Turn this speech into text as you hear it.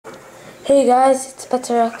Hey guys, it's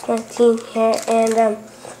BetterX19 here, and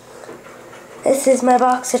this is my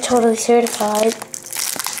box of Totally Certified.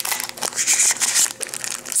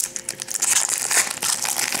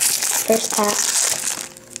 First pack.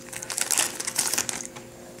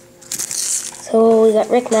 So we got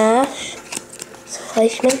Rick Nash,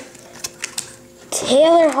 Fleischman,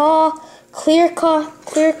 Taylor Hall, clear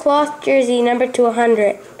cloth jersey, number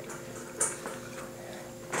 200.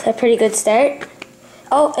 It's a pretty good start.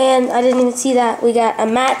 Oh, and I didn't even see that. We got a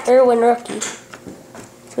Matt Irwin rookie.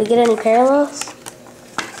 Did we get any parallels?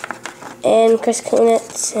 And Chris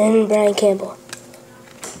Kunitz and Brian Campbell.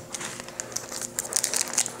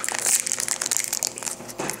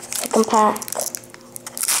 Second pack.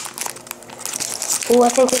 Ooh, I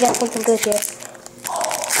think we got something good here.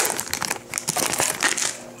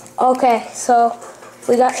 Okay, so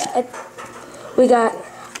we got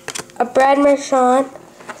a Brad Marchand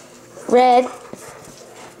red,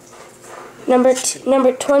 number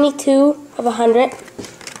 22 of 100.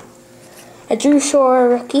 A Drew Shore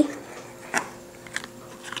rookie.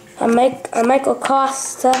 A Michael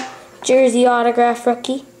Costa jersey autograph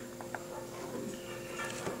rookie.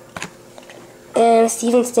 And a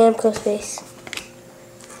Steven Stamkos base.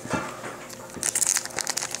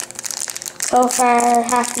 So far,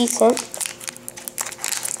 half decent.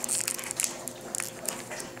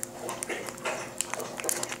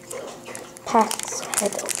 Packs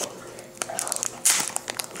head open.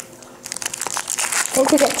 I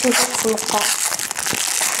think we got 2 hits in this pack.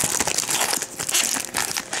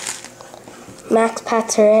 Max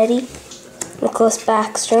Pacioretty, Nicholas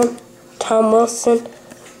Backstrom, Tom Wilson,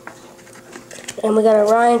 and we got a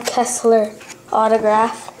Ryan Kessler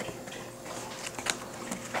autograph.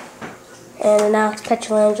 And an Alex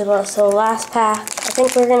Pietrangelo. So last pack, I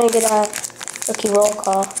think we're going to get a rookie roll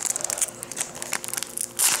call.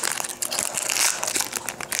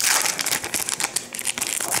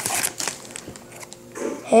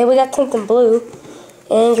 Hey, we got something blue.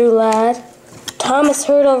 Andrew Ladd. Thomas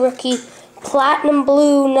Hertl rookie. Platinum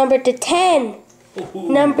blue, number to 10.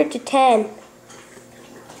 Number to 10.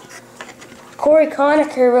 Corey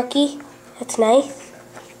Conacher rookie. That's nice.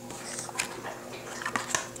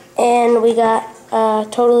 And we got a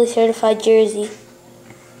Totally Certified jersey.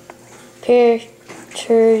 Pierre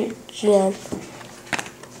Turgeon.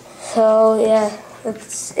 So yeah,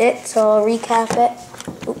 that's it. So I'll recap it.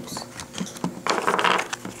 Oops.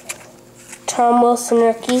 Tom Wilson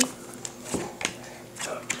rookie.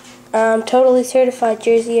 Totally Certified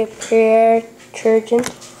jersey of Pierre Turgeon.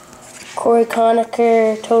 Corey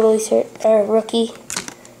Conacher, rookie.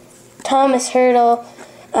 Thomas Hertl,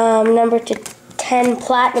 number to 10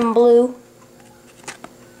 platinum blue,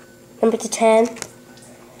 number to 10.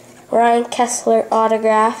 Ryan Kessler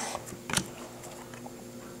autograph.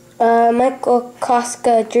 Michael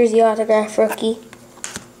Koska jersey autograph rookie.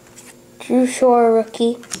 Drew Shore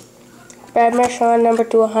rookie. Brad Marchand number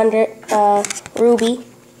to 100 ruby.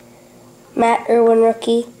 Matt Irwin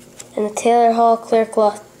rookie, and a Taylor Hall clear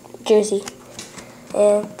cloth jersey.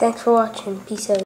 And thanks for watching. Peace out.